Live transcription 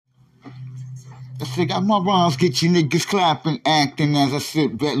I said, got my rhymes, get you niggas clapping, acting as I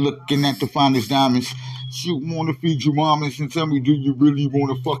sit back looking at the finest diamonds. Shoot, wanna feed you mamas and tell me, do you really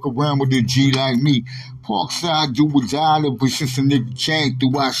wanna fuck around with a G like me? Parkside, do a dollar, but since a nigga came to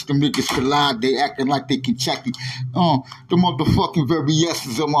watch them niggas collide, they acting like they can check it. The motherfucking very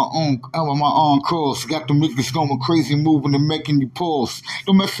essence of my own cause. Got them niggas going crazy, moving and making you pause.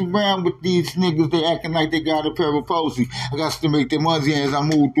 Don't mess around with these niggas, they acting like they got a pair of posy. I got to make their money as I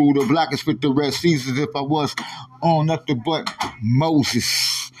move through the block and spit the red seasons if I was on nothing but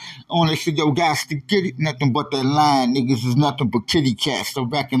Moses. They said, yo, guys, to get it, nothing but that line. Niggas is nothing but kitty cats. They're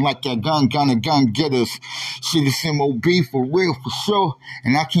acting like that gun getters. Shit is MOB for real, for sure.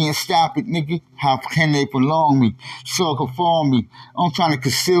 And I can't stop it, nigga. How can they prolong me? Sucker for me. I'm trying to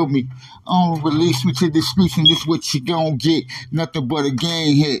conceal me. Release me to the streets and this what you gon' get. Nothing but a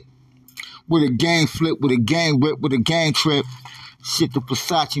gang hit. With a gang flip, with a gang whip, with a gang trip. Shit, the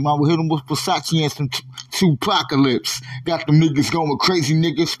Versace, mama hit him with Versace and some Tupacalypse. Got them niggas going crazy,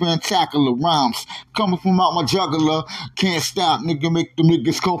 niggas spectacular rhymes. Coming from out my jugular, can't stop, nigga, make them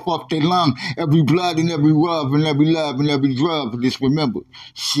niggas cough up their lung. Every blood and every rub and every love and every drug. Just remember,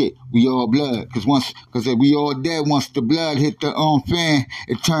 shit, we all blood. Cause we all dead once the blood hit the fan,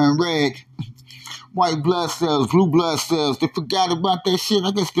 it turned red. White blood cells, blue blood cells, they forgot about that shit.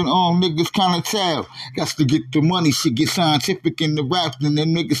 I guess the niggas kinda tell. Got to get the money, shit get scientific in the rap, and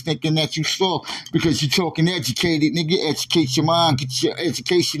them niggas thinking that you slow because you talking educated. Nigga, educate your mind, get your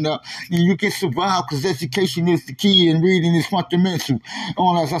education up, and you can survive, cause education is the key and reading is fundamental.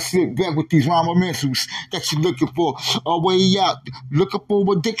 As I sit back with these rhymementals that you're looking for, a way out, look up for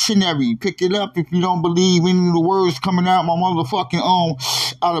a dictionary, pick it up if you don't believe any of the words coming out my motherfucking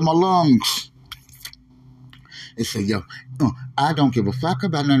out of my lungs. They say, yo, I don't give a fuck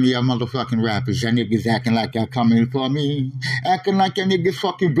about none of y'all motherfucking rappers. Y'all niggas acting like y'all coming for me. Acting like y'all niggas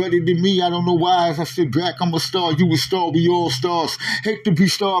fucking better than me. I don't know why. As I sit back, I'm a star, you a star, we all stars. Hate to be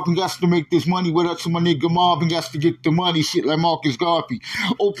starving, got to make this money. What up to my nigga Marvin? Got to get the money, shit like Marcus Garvey.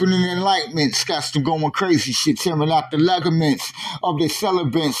 Opening enlightenments, got to going crazy, shit, tearing out the ligaments of their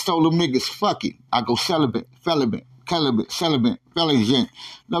celibates. Told them niggas, fuck it. I go celibate.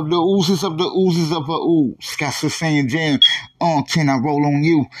 Love the oozes of a ooze. Got to saying, jam, can I roll on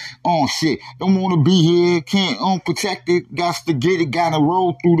you? Shit, don't wanna be here, can't protect it. Got to get it, gotta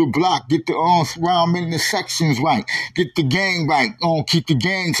roll through the block. Get the round in the sections right. Get the gang right, keep the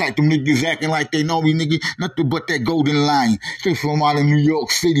gang tight. Them niggas acting like they know me, nigga. Nothing but that golden line. Straight from out of New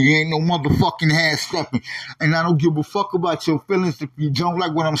York City, ain't no motherfucking half stepping. And I don't give a fuck about your feelings. If you don't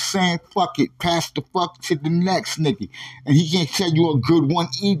like what I'm saying, fuck it. Pass the fuck to the next nigga. And he can't tell you a good one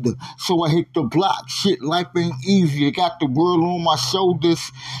either. So I hit the block. Shit, life ain't easy. I got the world on my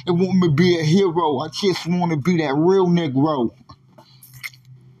shoulders. They want me to be a hero. I just want to be that real Negro.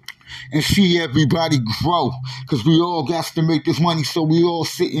 And see everybody grow. Cause we all got to make this money, so we all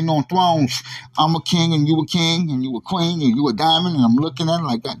sitting on thrones. I'm a king and you a king and you a queen and you a diamond, and I'm looking at it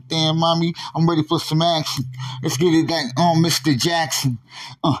like, God damn, mommy, I'm ready for some action. Let's get it like Mr. Jackson.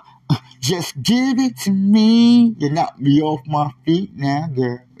 Just give it to me. You knock me off my feet now,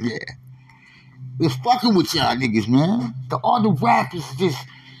 girl. Yeah. It's fucking with y'all niggas, man. All the rappers just,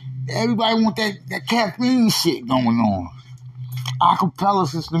 everybody want that caffeine shit going on.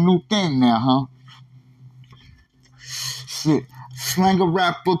 Acapellas is the new thing now, huh? Shit. Slang a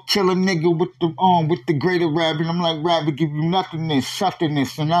rapper, kill a nigga with the greater rabbit. I'm like, rabbit, give you nothingness,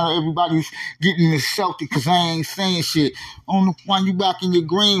 suttenness. And now everybody's getting this Celtic because I ain't saying shit. I don't know why you rocking your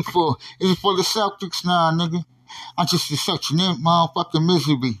green for. Is it for the Celtics? Nah, nigga. I'm just in such an motherfucking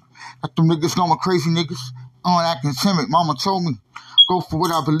misery. Got them niggas going crazy, niggas. Acting timid. Mama told me, go for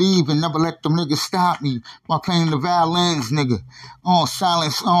what I believe and never let them niggas stop me by playing the violins, nigga.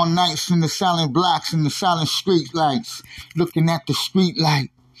 Silence, nights in the silent blocks and the silent street lights. Looking at the street light.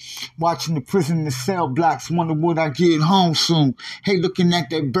 Watching the prison in the cell blocks. Wonder would I get home soon. Hey, looking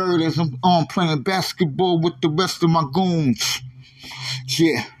at that bird as I'm playing basketball with the rest of my goons.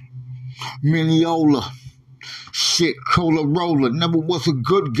 Yeah. Minneola. Shit, cola roller. Never was a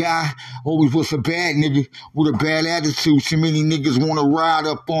good guy. Always was a bad nigga with a bad attitude. Too many niggas want to ride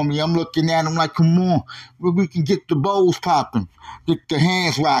up on me. I'm looking at them like, come on. Where we can get the bowls popping. Get the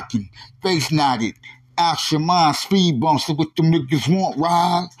hands rocking. Face knotted. Out your mind. Speed bumps. So what them niggas want,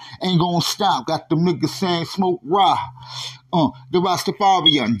 ride. Ain't gonna stop. Got them niggas saying smoke raw. The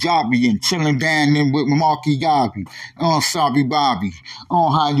Rastafarian, Jobbian, chilling down in with Marky Yobby. Sorry Bobby.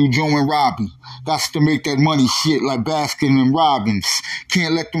 How you doing, Robbie? Got to make that money shit like Baskin and Robbins.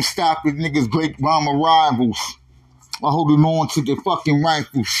 Can't let them stop with niggas great rhymer rivals. I holding on to their fucking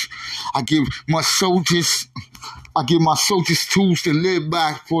rifles. I give my soldiers I give my soldiers tools to live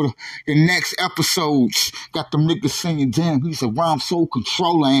by for the next episodes. Got them niggas singing, damn, he's a rhyme soul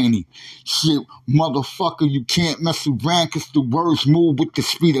controller, ain't he? Shit, motherfucker, you can't mess around cause the words move with the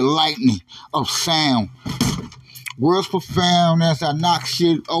speed of lightning of sound. Words profound as I knock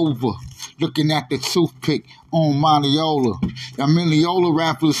shit over. Looking at the toothpick on Monteola. Y'all Mineola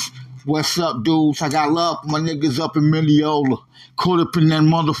rappers, what's up, dudes? I got love for my niggas up in Mineola. Caught up in that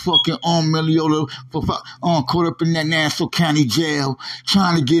motherfucking Mineola, caught up in that Nassau County jail.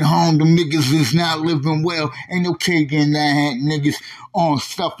 Trying to get home, them niggas is not living well. Ain't no cake in that hand, niggas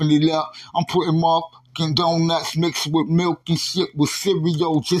stuffing it up. I'm putting motherfucking donuts mixed with milk and shit with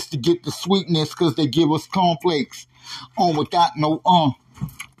cereal just to get the sweetness, cause they give us cornflakes. Without no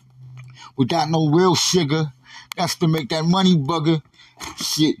real sugar. That's to make that money bugger.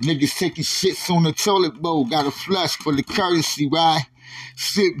 Shit, niggas taking shits on the toilet bowl. Got a flush for the courtesy, right?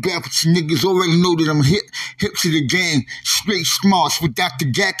 Sit back, but you niggas already know that I'm hip to the game. Straight smarts without the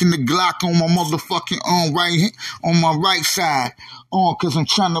gack and the Glock on my motherfucking on my right side. Cause I'm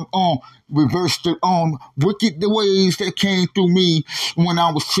trying to reverse the wicked the ways that came through me when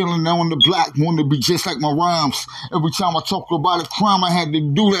I was chilling on the block. Wanted to be just like my rhymes. Every time I talk about a crime, I had to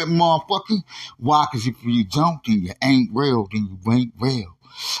do that, motherfucker. Why? Cause if you don't, then you ain't real. Then you ain't real.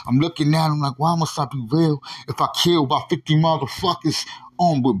 I'm looking at him like, why must I be real if I kill about 50 motherfuckers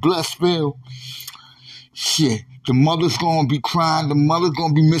with blood spill? Shit, the mother's gonna be crying. The mother's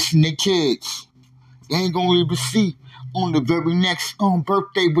gonna be missing their kids. They ain't gonna even see on the very next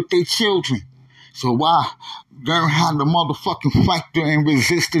birthday with their children. So why learn how to motherfucking fight and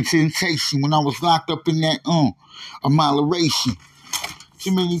resist the temptation when I was locked up in that annihilation?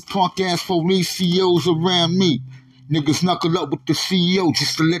 Too many punk ass police CEOs around me. Niggas knuckle up with the CEO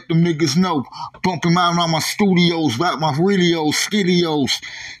just to let them niggas know. Bump him out on my studios, right? My radios, studios.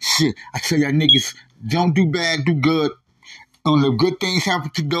 Shit, I tell y'all niggas, don't do bad, do good. The good things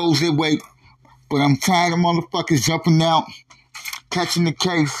happen to those that wait. But I'm tired of motherfuckers jumping out, catching the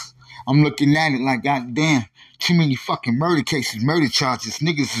case. I'm looking at it like, goddamn, too many fucking murder cases, murder charges.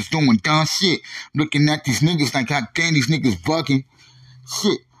 Niggas is doing dumb shit. I'm looking at these niggas like, goddamn, these niggas bugging.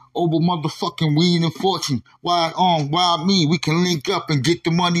 Shit, over motherfucking weed and fortune. Why me? We can link up and get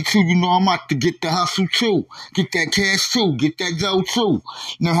the money too. You know I'm out to get the hustle too. Get that cash too. Get that dough too.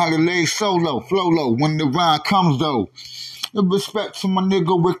 Know how to lay solo, flow low when the ride comes though. In respect to my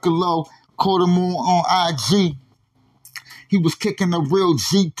nigga Wickalow. Caught him on IG. He was kicking a real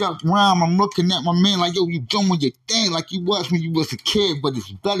G'd up rhyme. I'm looking at my man like, yo, you doing your thing like you was when you was a kid, but it's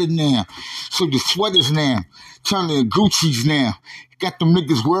better now. So the sweaters now, turning to Gucci's now. Got them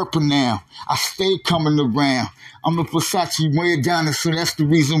niggas working now. I stay coming around. I'm the Versace way down, so that's the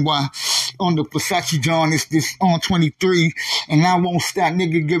reason why on the Versace John it's this on 23. And I won't stop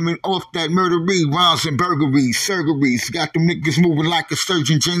nigga giving off that murdery, rhymes and burglaries, surgeries. Got them niggas moving like a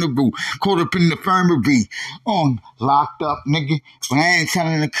surgeon general. Caught up in the infirmary. Locked up, nigga. But I ain't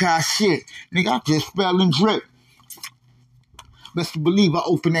telling the car shit. Nigga, I just fell and dripped. Best to believe I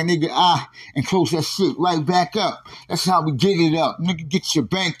open that nigga eye and close that shit right back up. That's how we get it up. Nigga, get your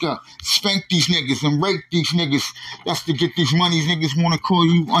bank up. Spank these niggas and rape these niggas. That's to get these monies. Niggas want to call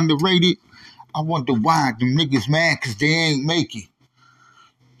you underrated. I wonder why them niggas mad because they ain't make it.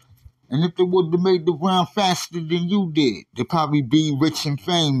 And if they would have made the round faster than you did, they'd probably be rich and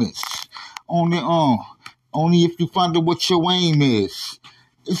famous. Only if you find out what your aim is.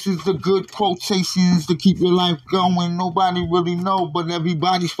 This is the good quotations to keep your life going. Nobody really know, but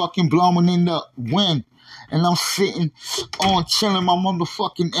everybody's fucking blowing in the wind. And I'm sitting chilling my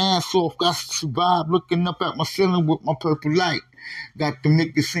motherfucking ass off. Got to survive looking up at my ceiling with my purple light. Got them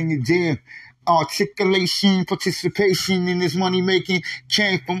niggas singing jam. Articulation, participation in this money making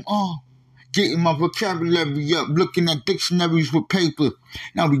came from getting my vocabulary up, looking at dictionaries with paper.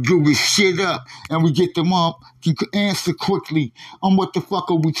 Now we Google shit up and we get them up, can answer quickly on what the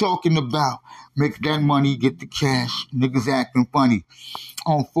fuck are we talking about. Make that money, get the cash. Niggas acting funny.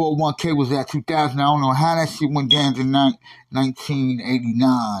 401k was at 2000. I don't know how that shit went down to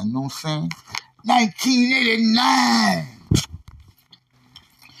 1989. You know what I'm saying? 1989!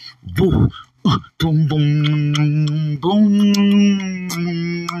 Boom. Boom, boom, boom, boom, boom,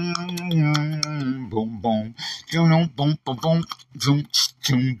 boom, boom,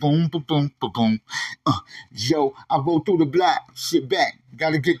 boom, boom, boom, boom. Yo, I roll through the block, sit back,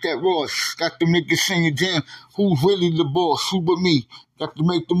 gotta get that Ross. Got the niggas singing, damn, who's really the boss? Who but me? Got to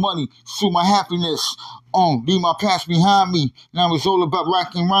make the money, sue my happiness. Leave my past behind me. Now it's all about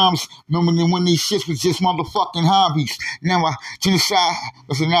rocking rhymes. Remember when these shits was just motherfucking hobbies. Now I decide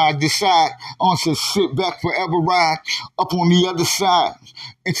to sit back forever ride up on the other side.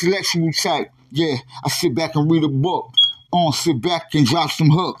 Intellectual type. Yeah, I sit back and read a book. Sit back and drop some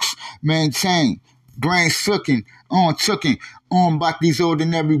hooks. Maintain. Brain sucking. Tucking. About these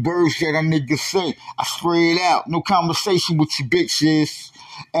ordinary words that I niggas say. I spray it out. No conversation with you bitches.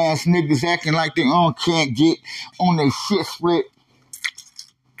 Ass niggas acting like they can't get on their shit split.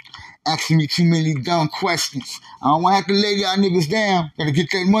 Asking me too many dumb questions. I don't want to have to lay y'all niggas down. Gotta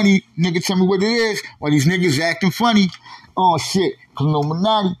get that money. Nigga, tell me what it is. Why these niggas acting funny? Shit.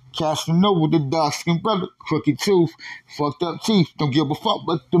 Illuminati. Casanova, the dark skinned brother. Crooked tooth. Fucked up teeth. Don't give a fuck,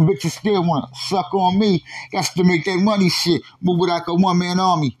 but the bitches still wanna suck on me. Got to make that money shit. Move it like a one-man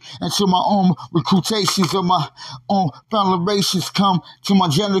army. Until my own recrutations of my own foundations come to my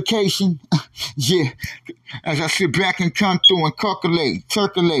generation. Yeah. As I sit back and come through and calculate,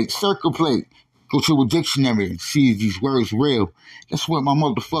 circulate, go to a dictionary and see if these words real. That's what my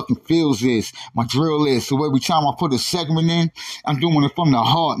motherfucking feels is, my drill is. So every time I put a segment in, I'm doing it from the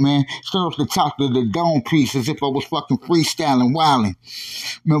heart, man. Straight off the top of the dome piece as if I was fucking freestyling, wilding.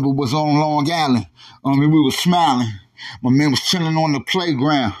 Remember it was on Long Island. We was smiling. My man was chilling on the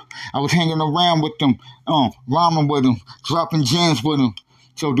playground. I was hanging around with them, rhyming with them, dropping jams with them.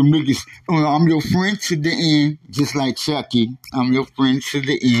 So the niggas, I'm your friend to the end, just like Chucky. I'm your friend to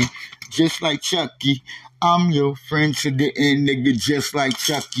the end, just like Chucky. I'm your friend to the end, nigga, just like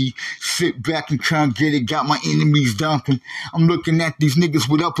Chucky. Sit back and come get it, got my enemies dumping. I'm looking at these niggas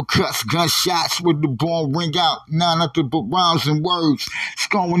with uppercuts, gunshots with the ball ring out. Now nothing but rhymes and words. It's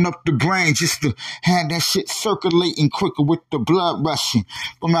going up the brain just to have that shit circulating quicker with the blood rushing.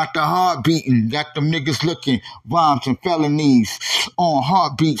 From out the heart beating, got them niggas looking, rhymes and felonies on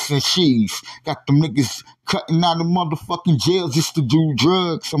heartbeats and cheese. Got them niggas cutting out of motherfucking jail just to do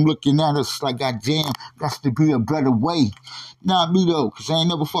drugs. I'm looking at us like, goddamn, got to be a better way. Not me, though, because I ain't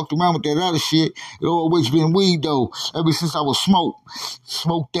never fucked around with that other shit. It always been weed, though, ever since I was smoked.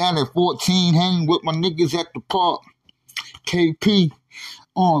 Smoked down at 14, hanging with my niggas at the park. KP,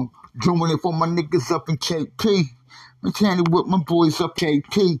 doing it for my niggas up in KP. I'm standing with my boys up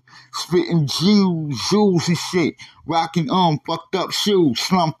KP, spitting jewels and shit, rocking fucked up shoes,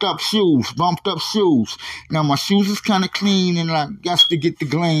 slumped up shoes, bumped up shoes. Now my shoes is kind of clean and I got to get the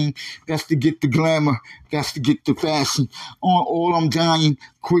gleam, got to get the glamour, got to get the fashion. All I'm dying,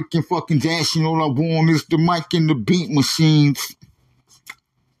 quick and fucking dashing. All I want is the mic and the beat machines.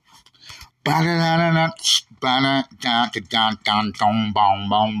 Ba-da-da-da-da, ba-da-da-da-da-da-dum, bong,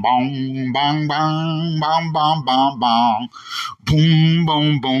 bong, bong, bong, bong, bong, bong, bong, bong, boom,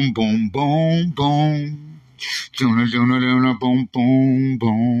 boom, boom, boom, boom, boom, dun-da-dun-da-dun-da, boom, boom,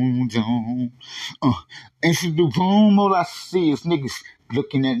 boom, dun. Into the room, all I see is niggas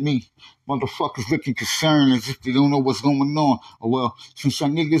looking at me. Motherfuckers looking concerned as if they don't know what's going on. Oh, well, since y'all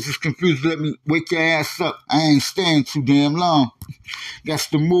niggas is confused, let me wake your ass up. I ain't staying too damn long. Got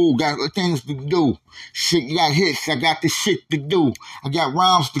the move, got things to do. Shit got hits, I got the shit to do. I got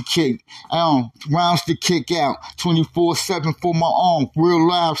rhymes to kick, rhymes to kick out. 24/7 for my own. Real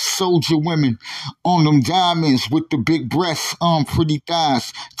live soldier women on them diamonds with the big breasts, pretty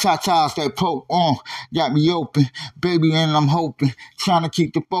thighs. Tatas that poke got me open, baby, and I'm hoping. Trying to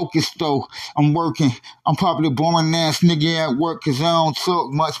keep the focus though. I'm working. I'm probably a boring ass nigga at work cause I don't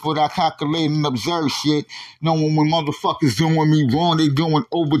talk much, but I calculate and observe shit. Knowing when motherfuckers doing me wrong, they doing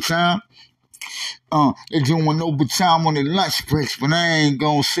overtime. They doing overtime on their lunch breaks, but I ain't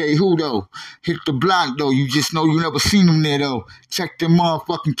gonna say who though. Hit the block though, you just know you never seen them there though. Check them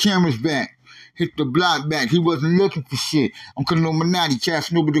motherfucking cameras back. Hit the block back, he wasn't looking for shit. I'm Illuminati,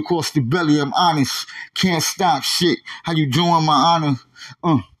 cast nobody across the belly, I'm honest. Can't stop shit. How you doing, my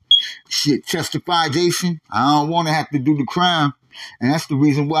honor? Shit, testify, Jason. I don't wanna have to do the crime. And that's the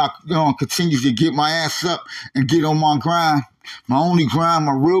reason why I continue to get my ass up and get on my grind. My only grind,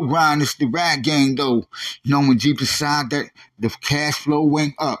 my real grind is the rap game, though. Knowing deep inside that the cash flow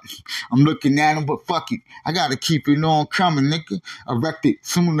went up. I'm looking at them, but fuck it. I gotta keep it on coming, nigga. I wrecked it.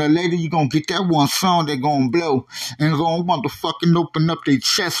 Sooner or later, you gonna get that one song that gonna blow. And gonna motherfucking open up their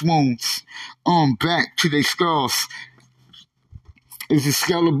chest wounds. Back to their skulls. It's a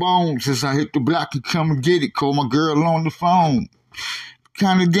skull of bones as I hit the block and come and get it. Call my girl on the phone.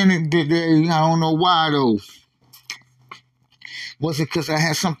 Kinda didn't today. I don't know why, though. Wasn't because I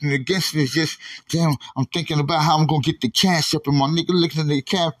had something against it. It's just, damn, I'm thinking about how I'm going to get the cash up and my nigga looking at the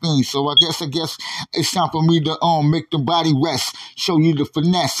caffeine. So I guess it's time for me to make the body rest. Show you the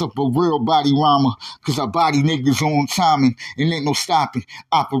finesse of a real body rhymer. Because I body niggas on timing. And ain't no stopping.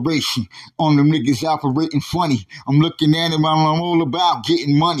 Operation. On them niggas operating funny. I'm looking at him. I'm all about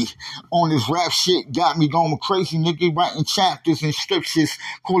getting money. On this rap shit got me going crazy. Nigga writing chapters and scriptures.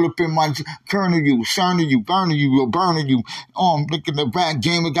 Call up in my burning you, burning you, or burning you. Looking the rap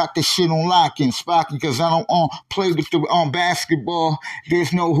game, we got this shit on locking, spocking, cause I don't play with the basketball.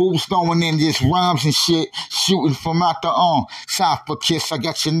 There's no hoops going in, just rhymes and shit, shooting from out the south for kiss. I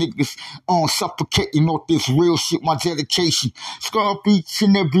got your niggas suffocating off this real shit, my dedication. Scarf each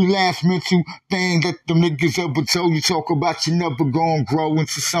and every last mental thing that the niggas ever told you. Talk about you never gonna grow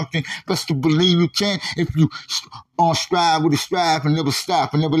into something. Best to believe you can if you strive with a strive and never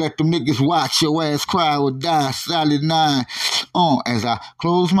stop and never let them niggas watch your ass cry or die. Solid 9. As I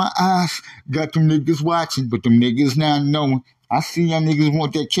close my eyes, got them niggas watching, but them niggas not knowing. I see y'all niggas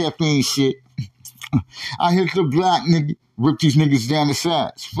want that caffeine shit. I hit the block, nigga. Rip these niggas down the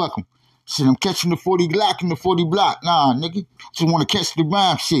sides. Fuck them. Shit, I'm catching the 40 Glock in the 40 block. Nah, nigga. Just want to catch the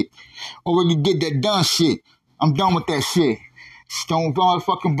rhyme shit. Already did that done shit. I'm done with that shit. Don't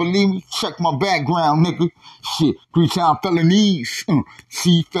fucking believe me? Check my background, nigga. Shit, 3-time felonies.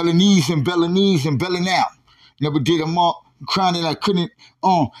 See, felonies and belonies and belling out. Never did them all. Crime that I couldn't,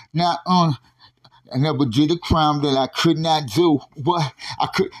 I never did a crime that I could not do. What?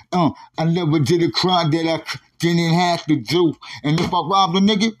 I never did a crime that I didn't have to do. And if I robbed a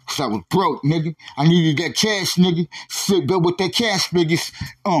nigga, cause I was broke, nigga. I needed that cash, nigga. Sit there with that cash figures.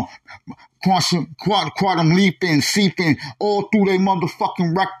 Quantum leaping, seeping all through they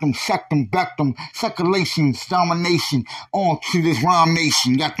motherfucking rectum, septum, bectum, circulations, domination, on to this rhyme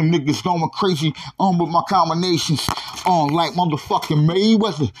nation. Got them niggas going crazy with my combinations, like motherfucking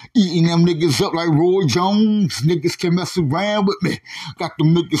Mayweather, eating them niggas up like Roy Jones. Niggas can mess around with me. Got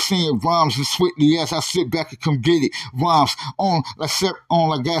them niggas saying rhymes as swiftly as I sit back and come get it. Rhymes on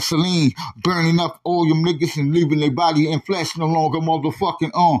like gasoline, burning up all them niggas and leaving their body in flesh no longer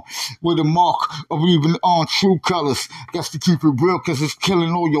motherfucking with a mark of even true colors. Got to keep it real cause it's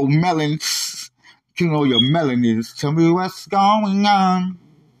killing all your melons. Killing all your melanins. Tell me what's going on.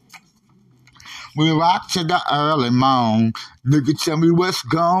 We rock to the early morning. Nigga, tell me what's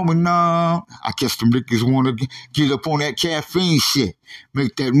going on. I guess them niggas wanna get up on that caffeine shit.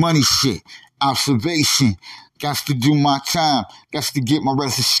 Make that money shit. Observation. Got to do my time. Got to get my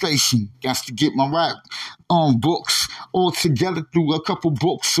registration. Got to get my rap books all together through a couple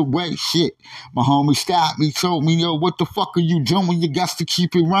books away. Shit. My homie stopped me, told me, yo, what the fuck are you doing? You got to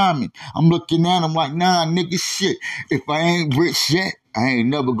keep it rhyming. I'm looking at him like, nah, nigga, shit. If I ain't rich yet, I ain't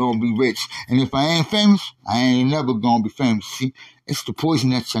never gonna be rich. And if I ain't famous, I ain't never gonna be famous. See, it's the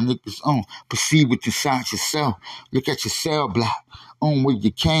poison that your niggas perceive what's inside yourself. Look at your cell block. Where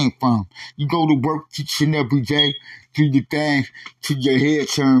you came from. You go to work each and every day, do your thing till your hair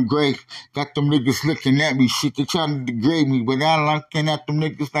turn gray. Got them niggas looking at me, shit, they trying to degrade me, but I looking at them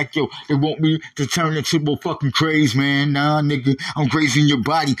niggas like, yo, they want me to turn into a fucking craze, man. Nah, nigga, I'm grazing your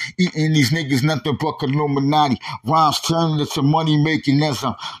body, eating these niggas nothing but Illuminati. Rhymes turning into money making as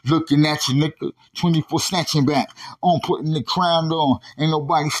I'm looking at you, nigga. 24 snatching back, putting the crown on. Ain't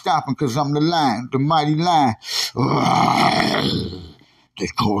nobody stopping cause I'm the lion, the mighty lion. They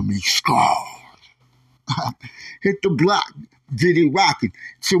call me Scar. Hit the block, get it rocking.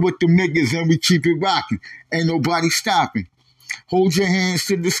 Chill with them niggas and we keep it rocking. Ain't nobody stopping. Hold your hands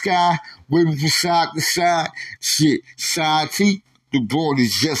to the sky, waving from side to side. Shit, side T. The board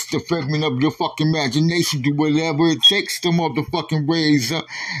is just a figment of your fucking imagination. Do whatever it takes to motherfucking raise up.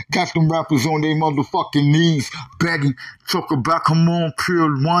 Got them rappers on their motherfucking knees, begging. Talk about, come on,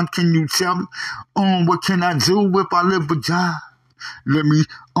 period one, can you tell me? What can I do if I live or die? Let me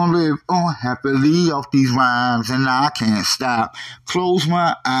live on happily off these rhymes, and I can't stop. Close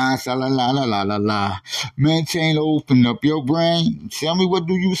my eyes, la la la la la la. Maintain, open up your brain. Tell me, what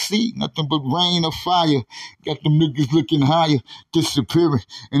do you see? Nothing but rain or fire. Got them niggas looking higher, disappearing.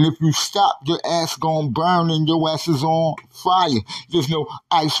 And if you stop, your ass gon' burn and your ass is on fire. There's no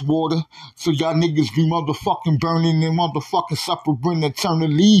ice water, so y'all niggas be motherfucking burning and motherfucking suffering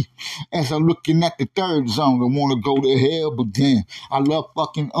eternally. As I'm looking at the third zone, I wanna go to hell, but damn, I love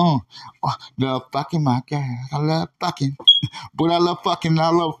fucking, love fucking my God. I love fucking, but I love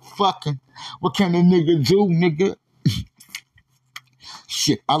fucking. What can a nigga do, nigga?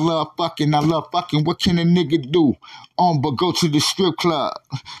 Shit, I love fucking. What can a nigga do? But go to the strip club.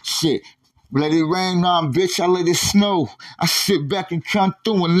 Shit. Let it rain on, bitch, I let it snow. I sit back and come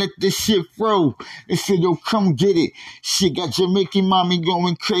through and let this shit flow. They said, yo, come get it. Shit, got Jamaican mommy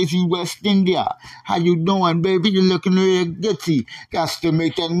going crazy West India. How you doing, baby? You looking real gutty. Got to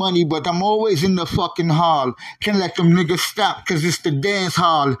make that money, but I'm always in the fucking hall. Can't let them niggas stop, cause it's the dance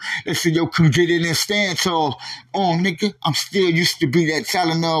hall. They said, yo, come get it and stand tall. Nigga, I'm still used to be that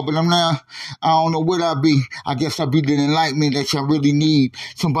Tylenol, but I'm now, I don't know what I be. I guess I be the enlightenment that y'all really need.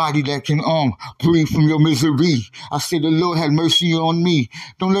 Somebody that can, breathe from your misery. I say the Lord had mercy on me.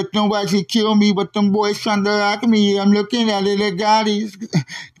 Don't let nobody kill me, but them boys trying to rock me. I'm looking at it, they got it.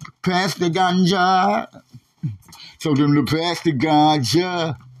 Pass the ganja. Told them to pass the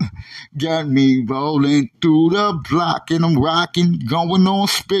ganja. Got me rolling through the block and I'm rocking, going on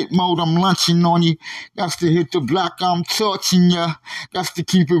spit mode, I'm lunching on you. Got to hit the block, I'm torching ya. Got to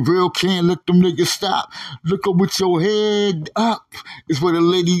keep it real, can't let them niggas stop. Look up with your head up. It's what the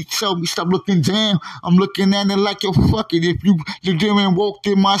lady told me, stop looking down. I'm looking at it like, yo, fuck it. If you looked in and walked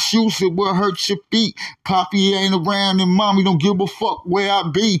in my shoes, it will hurt your feet. Poppy ain't around and mommy don't give a fuck where I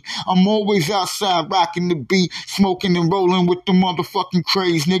be. I'm always outside rocking the beat, smoking and rolling with the motherfucking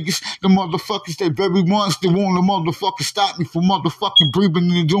craze niggas. The motherfuckers that very ones that want to motherfucker stop me from motherfucking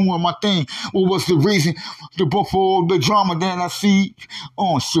breathing and doing my thing. What was the reason? For all the drama that I see.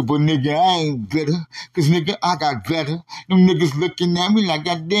 Oh shit, but nigga, I ain't bitter. Cause nigga, I got better. Them niggas looking at me like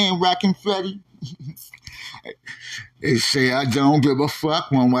goddamn rockin' Freddy. They say I don't give a fuck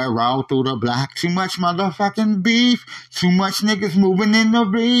when we're all through the block. Too much motherfucking beef. Too much niggas moving in the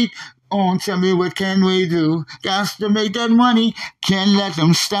beat. Tell me what can we do? Got to make that money. Can't let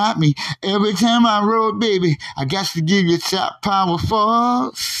them stop me. Every time I roll, baby, I got to give you top power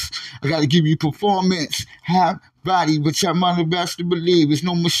force. I got to give you performance. Have body, which I'm on the best to believe. It's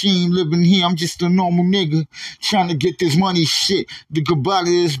no machine living here. I'm just a normal nigga trying to get this money shit. The Kabbalah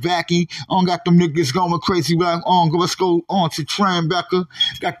is backy. Got them niggas going crazy. Let's go on to Tribeca.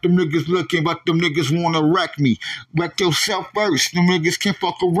 Got them niggas looking, but them niggas want to wreck me. Wreck yourself first. Them niggas can't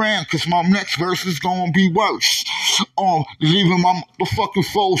fuck around, cause my next verse is gonna be worse. Leaving my motherfucking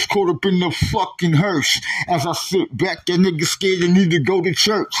foes caught up in the fucking hearse. As I sit back, that nigga scared and need to go to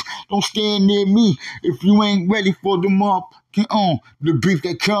church. Don't stand near me if you ain't ready for the the beef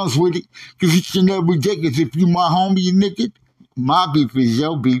that comes with it. Cause each and every day, cause if you my homie, you nigga, my beef is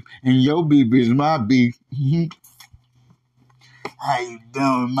your beef, and your beef is my beef. How you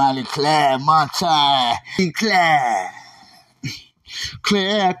doing, Molly Claire, my time? Claire.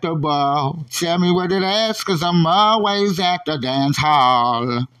 Clear at the ball. Tell me what it is, cause I'm always at the dance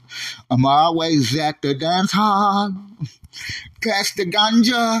hall. I'm always at the dance hall. Pass the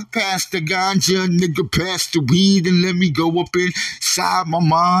ganja, nigga, pass the weed and let me go up inside my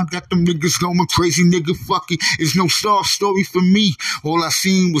mind. Got them niggas going crazy, nigga, fucking, it's no soft story for me. All I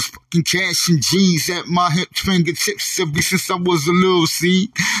seen was fucking cash and G's at my hip fingertips ever since I was a little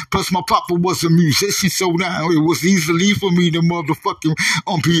seed. Plus my papa was a musician, so now it was easily for me to motherfucking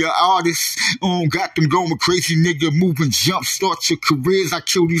be an artist. Got them going crazy, nigga, moving jump, start your careers. I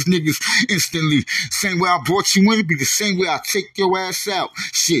kill these niggas instantly. Same way I brought you in, it be the same way I take your ass out.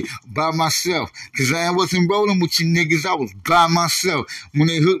 Shit, by myself. Cause I wasn't rolling with you niggas, I was by myself. When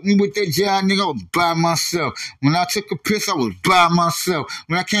they hooked me with that job, nigga, I was by myself. When I took a piss, I was by myself.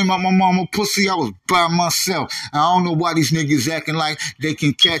 When I came out my mama pussy, I was by myself. I don't know why these niggas acting like they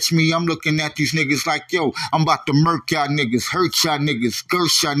can catch me. I'm looking at these niggas like, yo, I'm about to murk y'all niggas, hurt y'all niggas,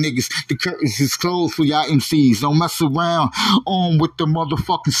 curse y'all niggas. The curtains is closed for y'all MCs. Don't mess around with the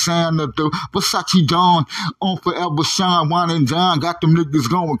motherfucking sound of the Versace Dawn. Forever shine, wine and dine. Got them niggas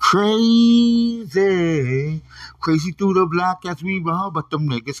going crazy. Crazy through the block as we roll, but them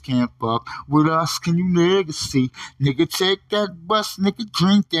niggas can't fuck with us. Can you niggas see? Nigga, take that bus, nigga,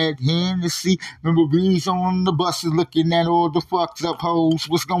 drink that Hennessy. Memories on the buses looking at all the fucked up hoes.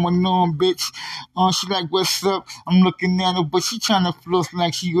 What's going on, bitch? She like, what's up? I'm looking at her, but she trying to floss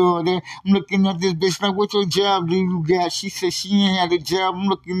like she all there. I'm looking at this bitch like, what your job do you got? She said she ain't had a job. I'm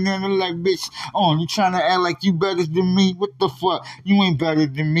looking at her like, bitch, you trying to act like you better than me? What the fuck? You ain't better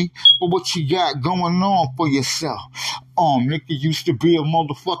than me. But what you got going on for yourself? Nigga used to be a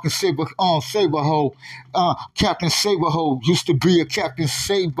motherfucking saber hoe. Captain Saber hoe used to be a Captain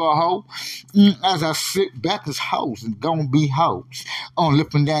Saber hoe. As I sit back as hoes and gonna be hoes.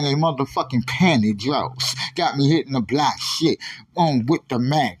 Lifting down they motherfucking panty drawers. Got me hitting the black shit with the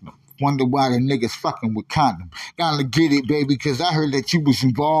Magnum. Wonder why the niggas fucking with condom. Gotta get it, baby, cause I heard that you was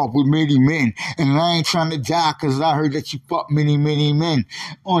involved with many men. And I ain't trying to die cause I heard that you fucked many, many men.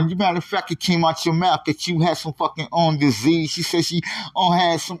 You matter of fact, it came out your mouth that you had some fucking disease. She said she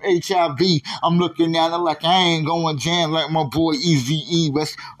had some HIV. I'm looking at her like I ain't going down like my boy Eazy-E.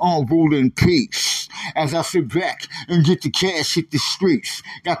 Let's rule in peace. As I sit back and get the cash, hit the streets.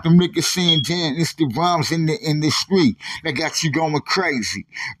 Got them niggas saying, damn, it's the rhymes in the street that got you going crazy.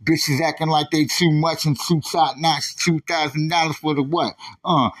 Bitches acting like they too much and too top notch. $2,000 for the what?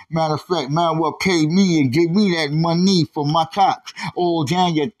 Matter of fact, man, well, pay me and give me that money for my cock all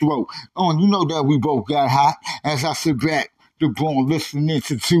down your throat. You know that we both got hot. As I sit back, the bone listening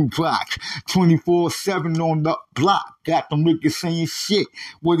to Tupac. 24/7 on the block. Got them niggas saying shit.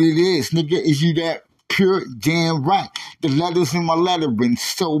 What it is, nigga, is you that pure, damn right. The letters in my lettering,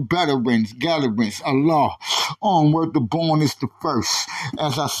 so veterans, gatherings, Allah. Onward, the born is the first.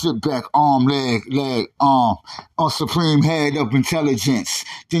 As I sit back, arm, leg, arm, on supreme head of intelligence.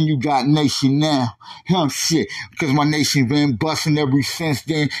 Then you got nation now. Shit, because my nation been busting ever since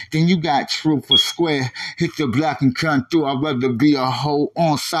then. Then you got truth for square. Hit the block and come through. I'd rather be a hoe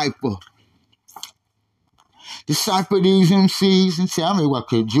on cipher. Decipher these MCs and tell me what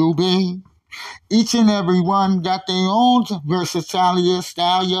could you be? Each and every one got their own versatility,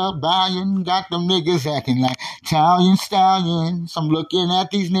 style, buying. Got them niggas acting like Italian stallions. I'm looking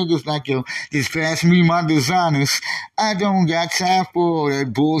at these niggas like, yo, just pass me my designers. I don't got time for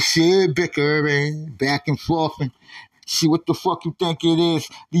that bullshit bickering back and forth. And shit, what the fuck you think it is?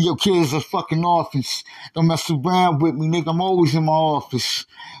 Your kids are fucking orphans. Don't mess around with me, nigga. I'm always in my office.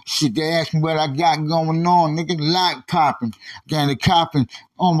 Shit, they ask me what I got going on, nigga. Light popping. Got it copping.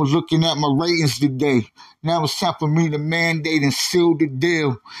 Almost looking at my ratings today. Now it's time for me to mandate and seal the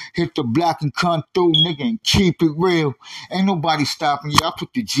deal. Hit the block and come through, nigga, and keep it real. Ain't nobody stopping you. I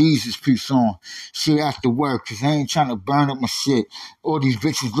put the Jesus piece on. Shit after work, cause I ain't trying to burn up my shit. All these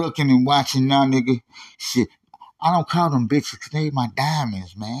bitches looking and watching now, nigga. Shit. I don't call them bitches because they my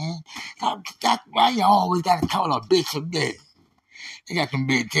diamonds, man. Why you always got to call a bitch a bitch? They got them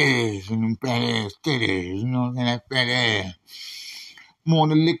big titties and them fat ass titties, you know what I'm saying? That fat ass.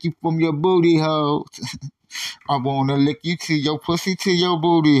 Wanna lick you from your booty hole. I wanna lick you to your pussy to your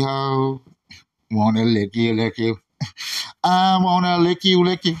booty hole. Wanna lick you. I wanna lick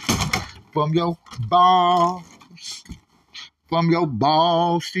you from your balls. From your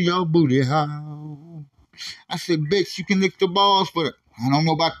balls to your booty hole. I said, bitch, you can lick the balls, but I don't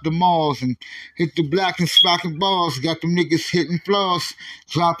know about the malls. And hit the block and spocking balls. Got them niggas hitting floors,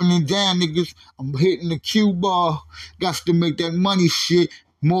 dropping it down, niggas. I'm hitting the cue ball. Got to make that money shit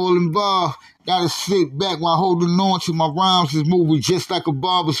more involved. Gotta sit back while holding on to my rhymes is moving just like a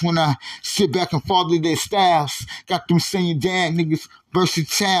barber's when I sit back and follow their styles. Got them saying, damn, niggas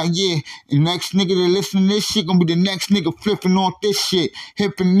versatile, yeah. And next nigga that listen to this shit gonna be the next nigga flipping off this shit,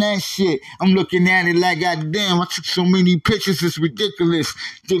 hipping that shit. I'm looking at it like, goddamn, I took so many pictures, it's ridiculous.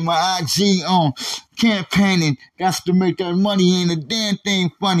 Did my IG on campaigning, got to make that money, ain't a damn thing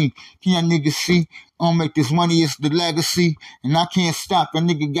funny. Can y'all niggas see? I'll make this money, it's the legacy, and I can't stop. A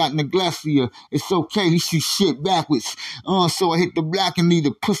nigga got neglectia. It's okay, he see shit backwards. So I hit the block and leave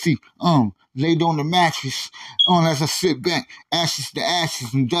the pussy, laid on the mattress. As I sit back, ashes to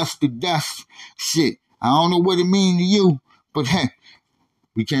ashes and dust to dust. Shit, I don't know what it mean to you, but hey,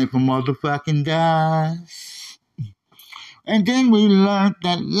 we came from motherfucking dust. And then we learned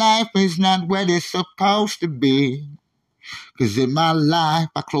that life is not what it's supposed to be. Cause in my life,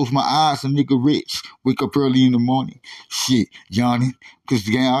 I close my eyes, a nigga rich. Wake up early in the morning. Shit, yawning. Cause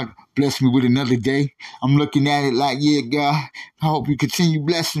God blessed me with another day. I'm looking at it like, yeah, God, I hope you continue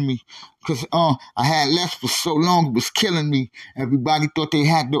blessing me. Cause, I had less for so long, it was killing me. Everybody thought they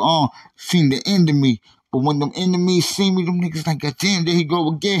had to, seen the end of me. But when them enemies see me, them niggas like, God damn, there he go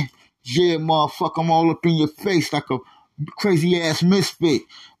again. Yeah, motherfucker, I'm all up in your face like a crazy ass misfit.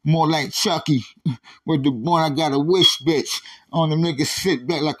 More like Chucky. With the one I got a wish bitch. On them niggas sit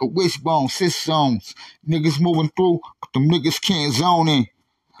back like a wishbone, sit zones. Niggas moving through, but them niggas can't zone in.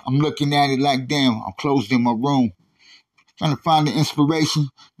 I'm looking at it like, damn, I'm closed in my room. Trying to find the inspiration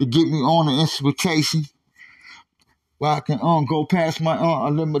to get me on the inspiration. Where I can go past my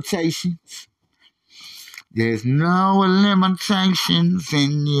limitations. There's no limitations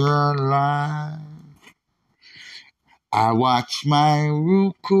in your life. I watch my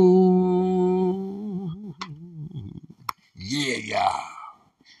Roku. Yeah.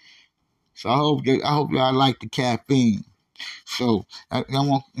 So I hope y'all like the caffeine. So I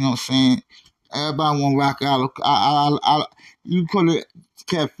want, you know what I'm saying? Everybody want rock out. You call it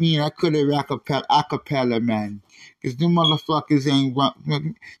caffeine. I call it acapella, man. Cause them motherfuckers ain't rock.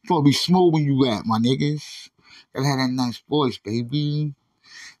 You supposed to be smooth when you rap, my niggas. Gotta have that nice voice, baby.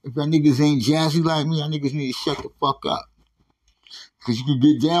 If y'all niggas ain't jazzy like me, y'all niggas need to shut the fuck up. Cause you can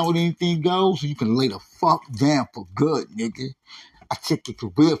get down with anything goes, so you can lay the fuck down for good, nigga. I take your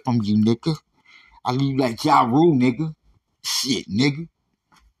career from you, nigga. I leave you like Ja Rule, nigga. Shit, nigga.